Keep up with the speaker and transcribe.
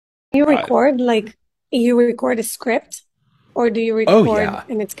You Uh, record like you record a script, or do you oh record yeah.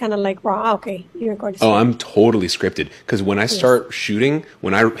 and it's kind of like raw? Okay, you record a Oh, I'm script. totally scripted because when I Yes. start shooting,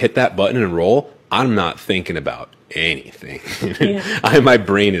 when I hit that button and roll, I'm not thinking about anything. Yeah. My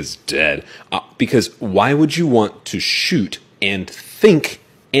brain is dead. Because why would you want to shoot and think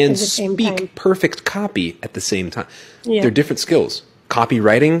and At the same time. speak perfect copy at the same time? They're Yeah. different skills.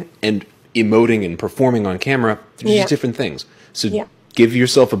 Copywriting and emoting and performing on camera, they're just Yeah. different things. So Yeah. give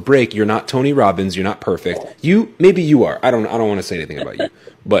yourself a break. You're not Tony Robbins. You're not perfect. Maybe you are. I don't want to say anything about you,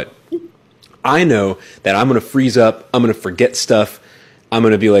 but I know that I'm going to freeze up. I'm going to forget stuff. I'm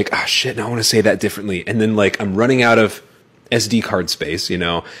going to be like, ah, shit, now I want to say that differently. And then, like, I'm running out of SD card space, you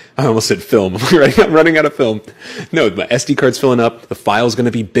know? I almost said film. I'm running out of film. No, my SD card's filling up. The file's going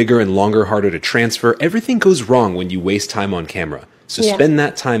to be bigger and longer, harder to transfer. Everything goes wrong when you waste time on camera. So Yeah. spend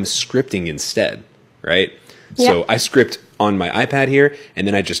that time scripting instead, right? Yeah. So I script on my iPad here, and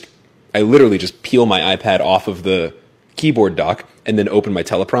then I literally just peel my iPad off of the keyboard dock and then open my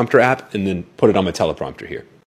teleprompter app and then put it on my teleprompter here.